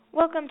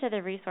Welcome to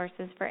the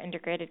Resources for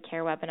Integrated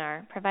Care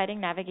webinar,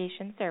 providing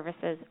navigation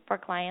services for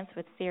clients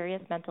with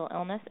serious mental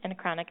illness and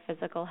chronic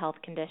physical health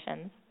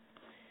conditions.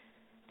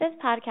 This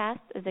podcast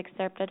is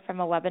excerpted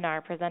from a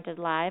webinar presented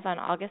live on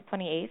August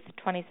 28,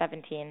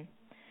 2017.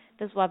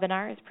 This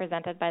webinar is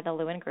presented by the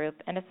Lewin Group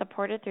and is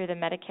supported through the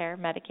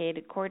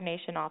Medicare-Medicaid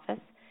Coordination Office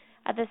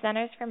at the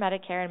Centers for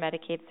Medicare and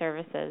Medicaid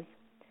Services.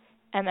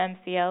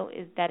 MMCO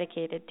is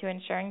dedicated to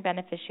ensuring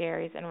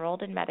beneficiaries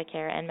enrolled in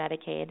Medicare and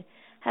Medicaid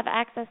have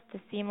access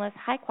to seamless,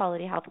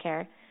 high-quality health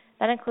care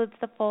that includes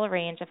the full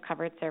range of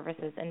covered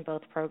services in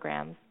both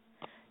programs.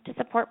 To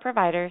support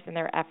providers in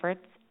their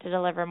efforts to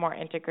deliver more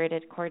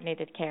integrated,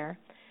 coordinated care,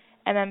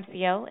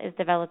 MMCO is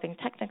developing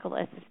technical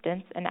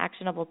assistance and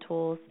actionable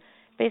tools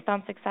based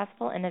on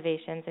successful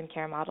innovations in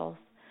care models.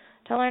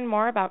 To learn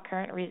more about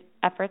current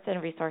efforts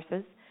and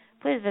resources,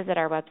 please visit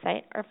our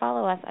website or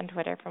follow us on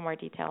Twitter for more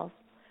details.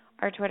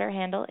 Our Twitter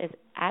handle is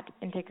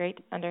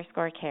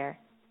 @integrate_care.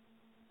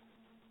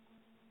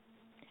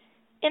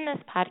 In this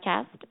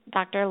podcast,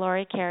 Dr.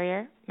 Lori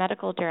Carrier,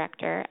 Medical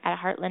Director at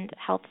Heartland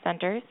Health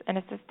Centers and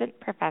Assistant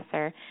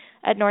Professor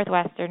at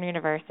Northwestern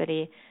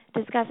University,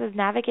 discusses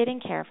navigating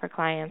care for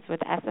clients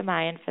with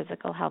SMI and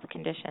physical health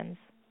conditions.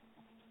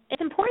 It's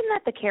important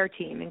that the care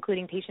team,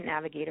 including patient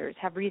navigators,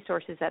 have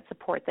resources that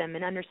support them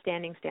in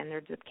understanding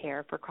standards of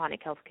care for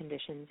chronic health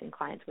conditions in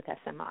clients with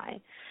SMI,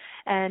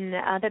 and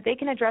that they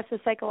can address the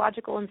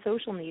psychological and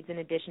social needs in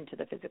addition to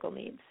the physical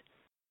needs.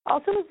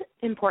 Also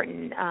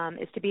important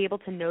is to be able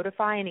to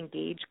notify and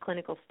engage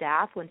clinical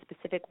staff when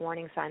specific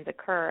warning signs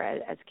occur,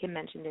 as Kim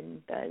mentioned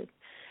in the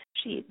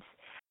sheets.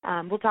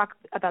 We'll talk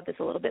about this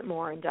a little bit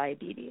more in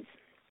diabetes.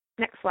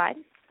 Next slide.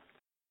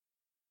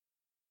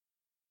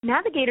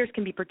 Navigators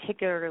can be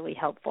particularly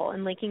helpful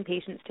in linking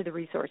patients to the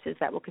resources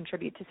that will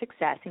contribute to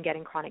success in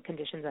getting chronic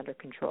conditions under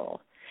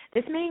control.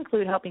 This may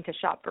include helping to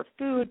shop for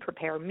food,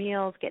 prepare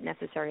meals, get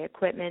necessary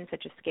equipment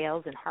such as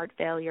scales in heart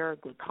failure,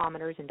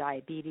 glucometers in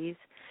diabetes.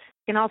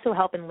 It can also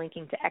help in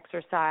linking to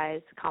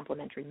exercise,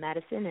 complementary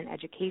medicine, and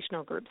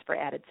educational groups for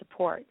added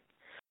support.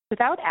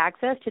 Without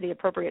access to the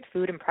appropriate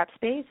food and prep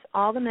space,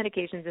 all the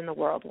medications in the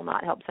world will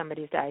not help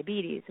somebody's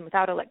diabetes. And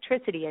without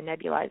electricity, a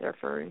nebulizer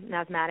for an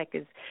asthmatic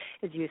is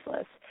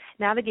useless.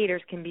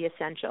 Navigators can be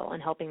essential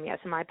in helping the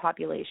SMI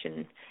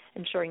population,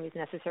 ensuring these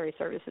necessary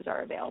services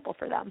are available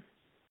for them.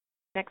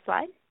 Next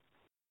slide.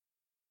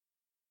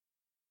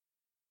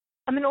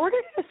 In order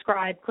to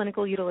describe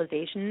clinical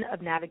utilization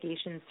of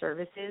navigation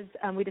services,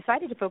 we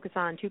decided to focus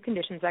on two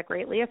conditions that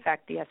greatly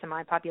affect the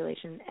SMI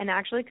population and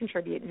actually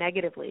contribute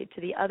negatively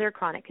to the other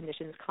chronic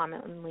conditions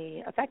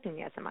commonly affecting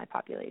the SMI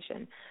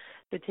population.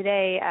 So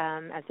today,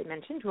 as I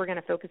mentioned, we're going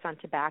to focus on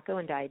tobacco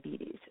and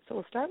diabetes. So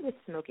we'll start with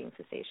smoking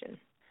cessation.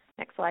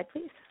 Next slide,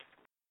 please.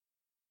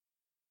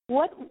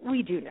 What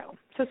we do know.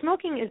 So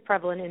smoking is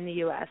prevalent in the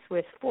U.S.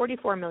 with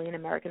 44 million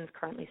Americans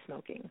currently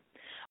smoking.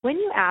 When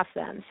you ask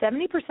them,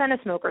 70% of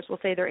smokers will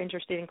say they're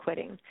interested in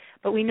quitting,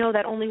 but we know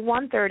that only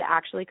one-third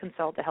actually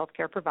consult a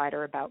healthcare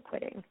provider about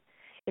quitting.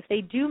 If they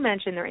do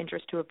mention their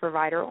interest to a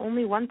provider,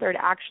 only one-third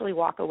actually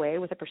walk away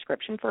with a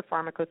prescription for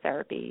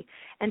pharmacotherapy,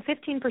 and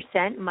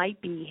 15%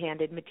 might be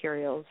handed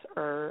materials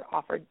or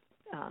offered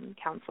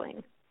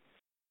counseling.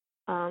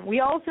 We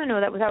also know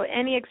that without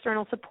any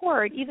external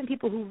support, even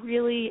people who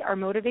really are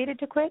motivated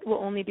to quit will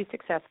only be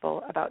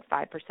successful about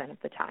 5% of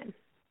the time.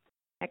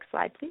 Next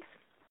slide, please.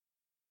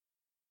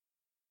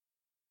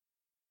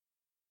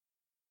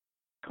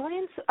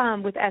 Clients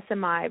with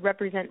SMI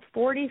represent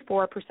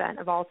 44%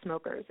 of all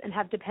smokers and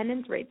have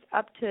dependence rates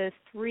up to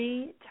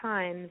 3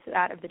 times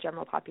that of the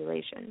general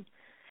population.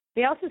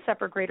 They also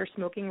suffer greater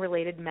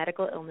smoking-related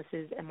medical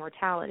illnesses and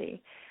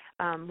mortality,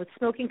 with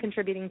smoking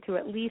contributing to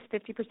at least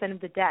 50% of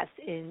the deaths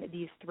in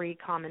these 3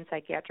 common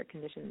psychiatric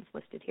conditions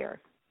listed here.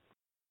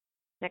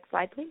 Next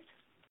slide, please.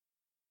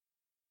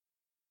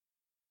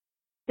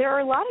 There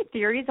are a lot of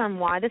theories on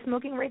why the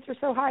smoking rates are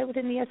so high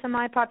within the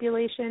SMI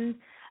population.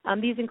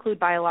 These include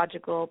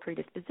biological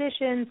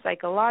predispositions,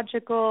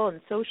 psychological, and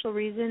social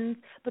reasons,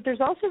 but there's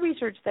also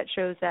research that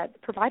shows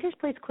that providers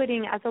place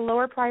quitting as a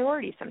lower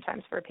priority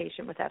sometimes for a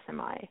patient with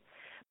SMI.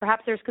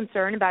 Perhaps there's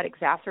concern about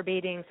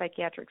exacerbating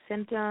psychiatric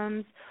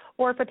symptoms,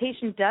 or if a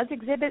patient does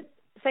exhibit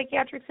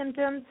psychiatric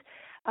symptoms,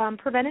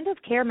 preventative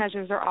care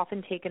measures are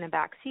often taken a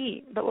back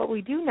seat. But what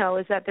we do know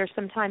is that there's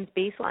sometimes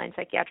baseline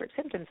psychiatric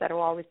symptoms that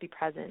will always be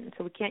present,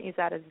 so we can't use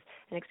that as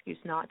an excuse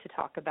not to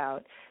talk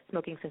about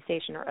smoking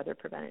cessation or other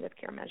preventative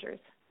care measures.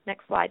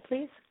 Next slide,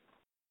 please.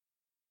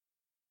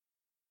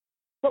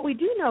 What we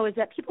do know is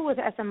that people with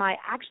SMI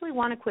actually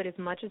want to quit as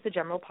much as the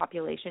general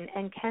population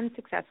and can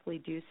successfully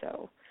do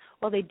so.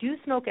 While they do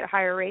smoke at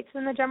higher rates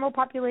than the general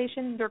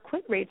population, their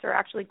quit rates are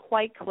actually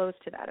quite close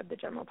to that of the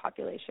general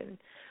population.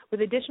 With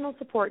additional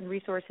support and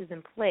resources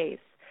in place,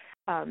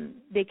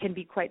 they can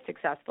be quite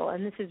successful,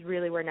 and this is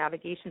really where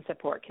navigation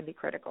support can be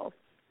critical.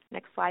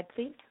 Next slide,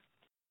 please.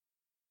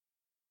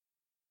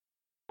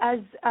 as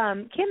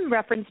Kim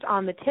referenced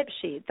on the tip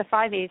sheet, the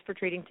 5 A's for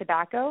treating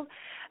tobacco,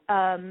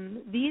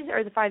 these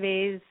are the 5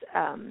 A's.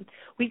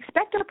 We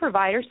expect our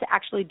providers to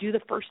actually do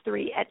the first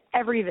 3 at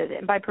every visit.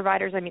 And by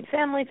providers, I mean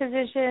family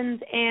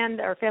physicians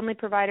and our family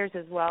providers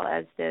as well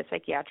as the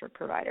psychiatric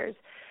providers.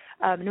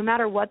 No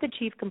matter what the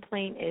chief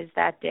complaint is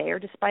that day or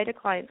despite a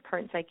client's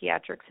current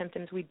psychiatric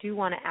symptoms, we do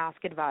want to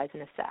ask, advise,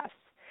 and assess.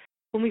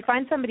 When we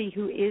find somebody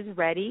who is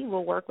ready,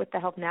 we'll work with the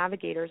health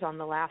navigators on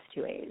the last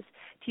 2 A's.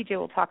 TJ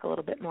will talk a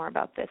little bit more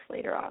about this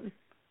later on.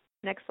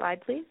 Next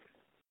slide, please.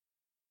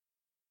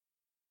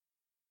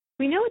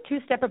 We know a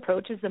 2-step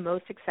approach is the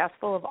most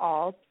successful of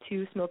all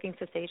to smoking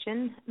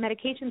cessation.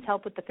 Medications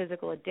help with the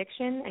physical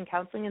addiction, and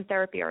counseling and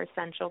therapy are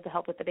essential to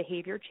help with the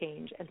behavior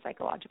change and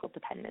psychological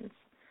dependence.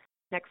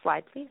 Next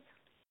slide, please.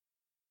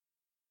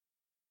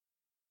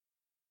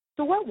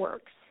 So what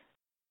works?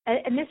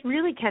 And this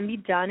really can be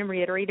done and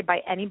reiterated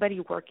by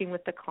anybody working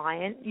with the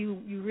client. You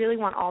really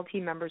want all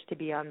team members to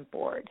be on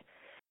board.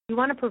 You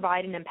want to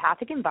provide an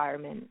empathic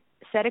environment,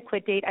 set a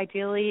quit date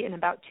ideally in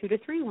about 2 to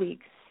 3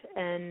 weeks,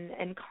 and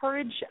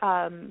encourage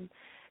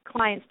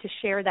clients to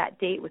share that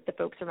date with the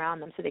folks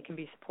around them so they can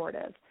be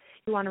supportive.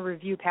 You want to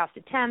review past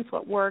attempts,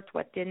 what worked,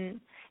 what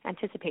didn't,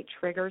 anticipate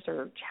triggers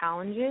or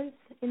challenges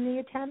in the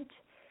attempt.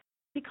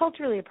 Be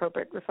culturally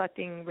appropriate,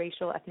 reflecting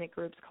racial, ethnic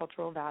groups,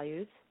 cultural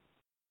values.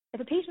 If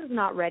a patient is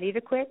not ready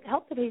to quit,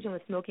 help the patient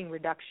with smoking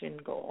reduction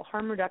goal.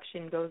 Harm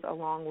reduction goes a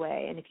long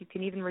way, and if you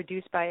can even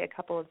reduce by a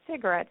couple of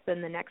cigarettes,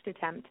 then the next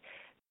attempt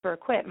for a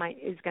quit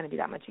is going to be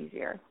that much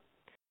easier.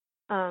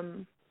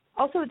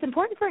 Also, it's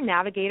important for a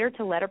navigator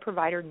to let a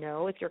provider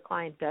know if your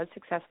client does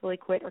successfully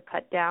quit or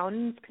cuts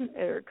down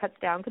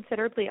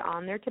considerably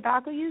on their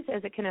tobacco use,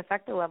 as it can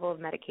affect the level of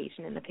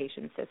medication in the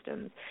patient's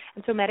systems.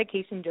 And so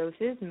medication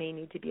doses may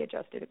need to be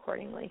adjusted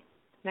accordingly.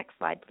 Next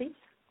slide, please.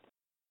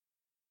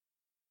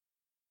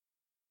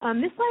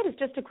 This slide is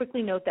just to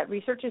quickly note that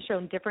research has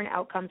shown different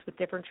outcomes with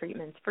different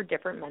treatments for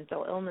different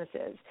mental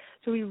illnesses.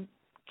 So we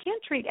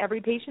can't treat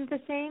every patient the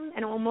same,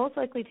 and it will most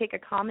likely take a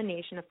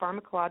combination of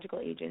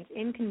pharmacological agents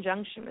in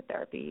conjunction with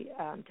therapy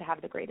to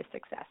have the greatest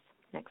success.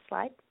 Next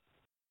slide.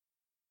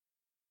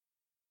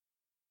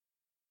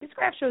 This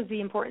graph shows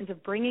the importance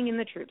of bringing in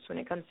the troops when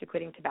it comes to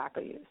quitting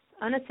tobacco use.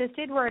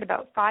 Unassisted, we're at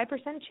about 5%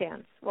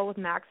 chance, while with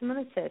maximum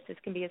assist, this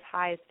can be as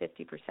high as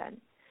 50%.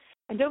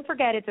 And don't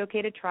forget, it's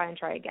okay to try and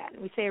try again.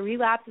 We say a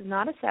relapse is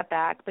not a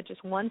setback, but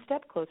just one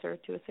step closer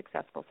to a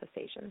successful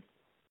cessation.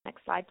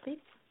 Next slide, please.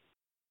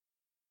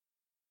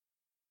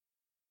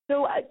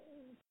 So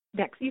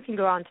next, you can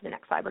go on to the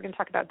next slide. We're going to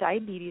talk about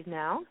diabetes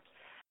now.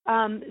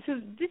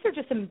 So these are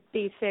just some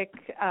basic,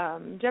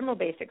 general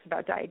basics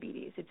about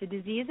diabetes. It's a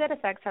disease that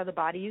affects how the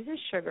body uses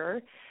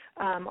sugar,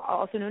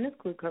 also known as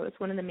glucose,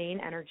 one of the main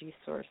energy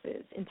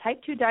sources. In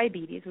type 2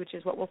 diabetes, which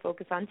is what we'll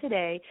focus on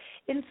today,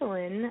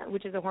 insulin,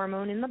 which is a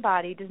hormone in the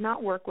body, does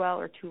not work well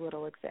or too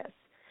little exists.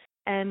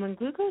 And when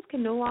glucose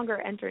can no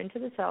longer enter into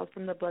the cells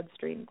from the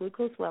bloodstream,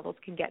 glucose levels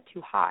can get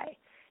too high.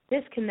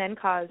 This can then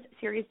cause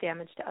serious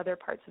damage to other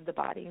parts of the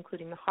body,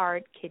 including the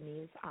heart,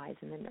 kidneys, eyes,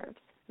 and the nerves.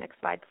 Next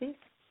slide, please.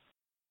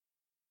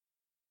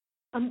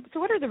 So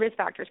what are the risk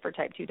factors for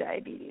type 2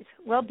 diabetes?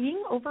 Well,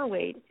 being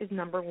overweight is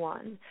number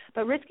one,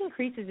 but risk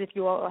increases if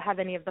you have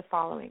any of the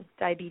following: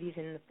 diabetes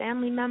in the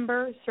family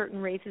member, certain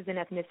races and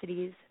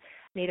ethnicities,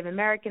 Native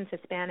Americans,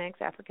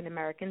 Hispanics, African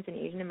Americans, and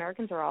Asian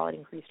Americans are all at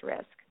increased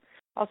risk.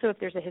 Also, if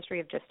there's a history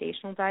of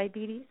gestational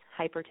diabetes,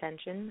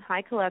 hypertension,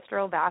 high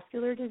cholesterol,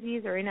 vascular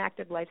disease, or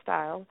inactive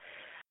lifestyle,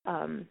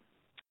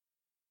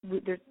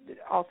 there's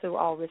also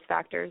all risk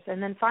factors.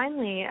 And then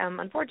finally,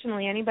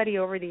 unfortunately, anybody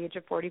over the age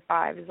of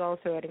 45 is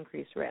also at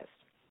increased risk.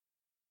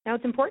 Now,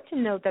 it's important to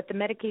note that the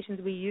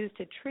medications we use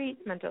to treat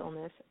mental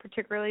illness,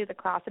 particularly the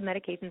class of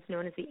medications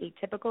known as the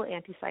atypical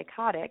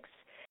antipsychotics,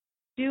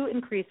 do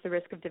increase the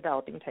risk of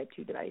developing type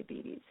 2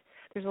 diabetes.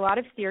 There's a lot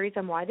of theories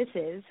on why this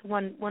is.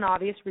 One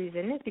obvious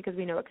reason is because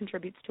we know it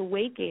contributes to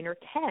weight gain, or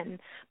can,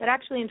 but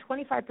actually in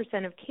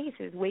 25% of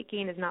cases, weight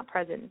gain is not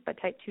present,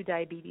 but type 2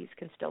 diabetes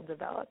can still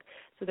develop.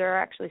 So there are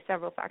actually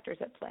several factors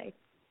at play.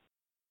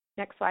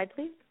 Next slide,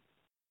 please.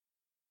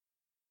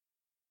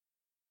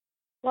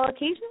 While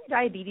occasionally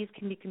diabetes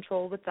can be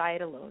controlled with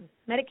diet alone,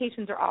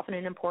 medications are often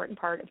an important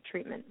part of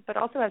treatment, but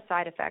also have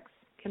side effects,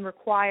 can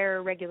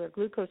require regular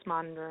glucose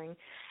monitoring,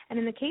 and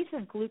in the case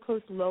of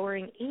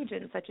glucose-lowering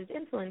agents such as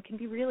insulin, can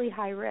be really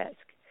high risk.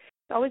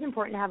 It's always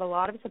important to have a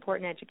lot of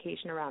support and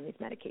education around these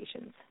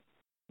medications.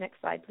 Next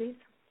slide, please.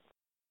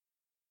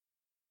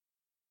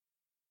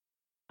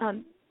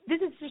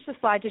 This is just a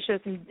slide to show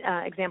some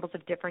examples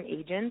of different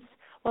agents.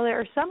 While there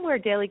are some where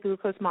daily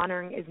glucose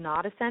monitoring is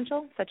not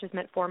essential, such as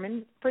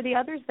metformin, for the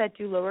others that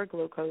do lower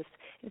glucose,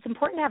 it's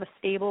important to have a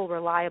stable,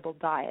 reliable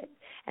diet.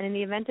 And in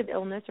the event of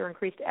illness or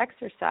increased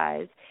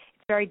exercise,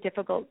 it's very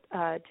difficult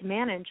to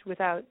manage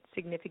without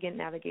significant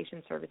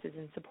navigation services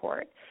and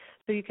support.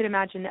 So you can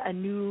imagine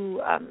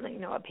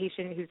a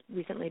patient who's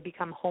recently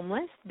become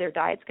homeless, their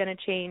diet's going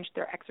to change,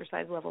 their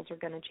exercise levels are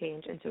going to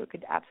change, and so it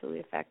could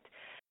absolutely affect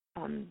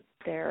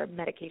their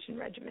medication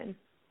regimen.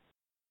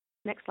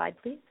 Next slide,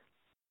 please.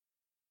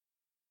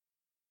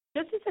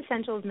 Just as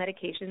essential as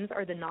medications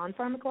are the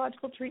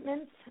non-pharmacological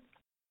treatments.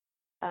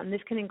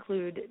 This can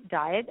include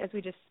diet, as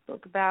we just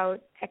spoke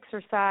about,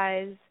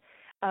 exercise,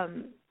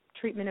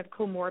 treatment of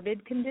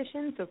comorbid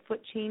conditions, so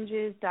foot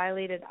changes,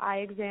 dilated eye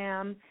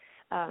exam,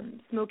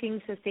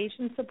 smoking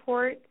cessation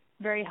support,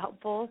 very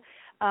helpful.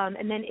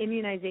 And then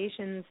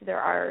immunizations, there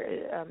are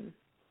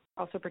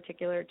also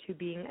particular to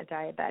being a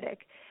diabetic.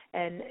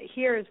 And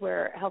here is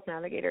where health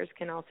navigators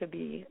can also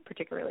be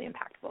particularly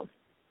impactful.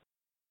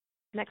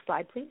 Next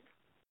slide, please.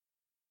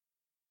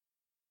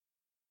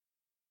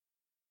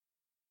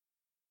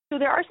 So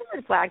there are some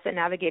red flags that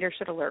navigators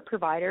should alert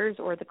providers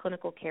or the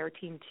clinical care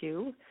team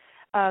to.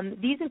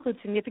 These include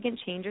significant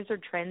changes or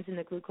trends in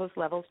the glucose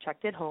levels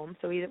checked at home,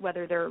 so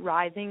whether they're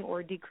rising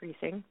or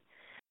decreasing.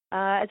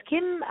 As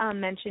Kim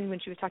mentioned when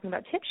she was talking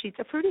about tip sheets,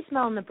 a fruity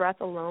smell in the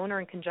breath alone or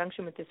in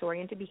conjunction with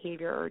disoriented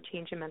behavior or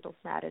change in mental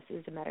status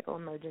is a medical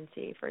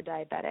emergency for a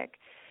diabetic.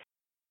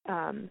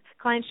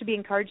 Clients should be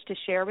encouraged to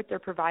share with their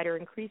provider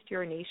increased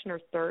urination or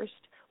thirst,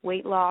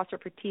 weight loss, or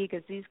fatigue,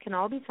 as these can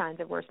all be signs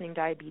of worsening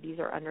diabetes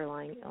or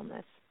underlying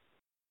illness.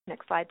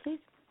 Next slide, please.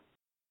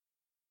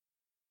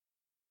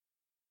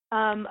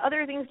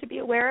 Other things to be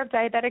aware of,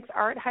 diabetics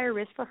are at higher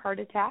risk for heart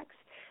attacks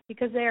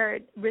because they are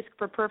at risk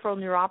for peripheral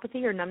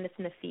neuropathy or numbness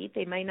in the feet.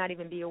 They might not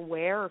even be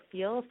aware or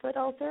feel a foot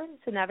ulcer,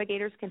 so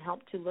navigators can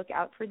help to look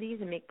out for these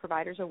and make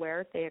providers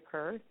aware if they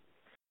occur.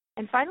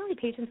 And finally,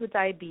 patients with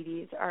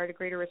diabetes are at a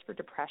greater risk for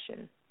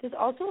depression. This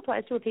also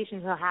applies to a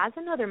patient who has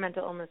another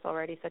mental illness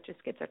already, such as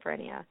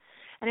schizophrenia.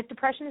 And if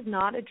depression is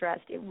not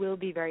addressed, it will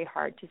be very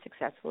hard to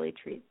successfully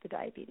treat the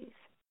diabetes.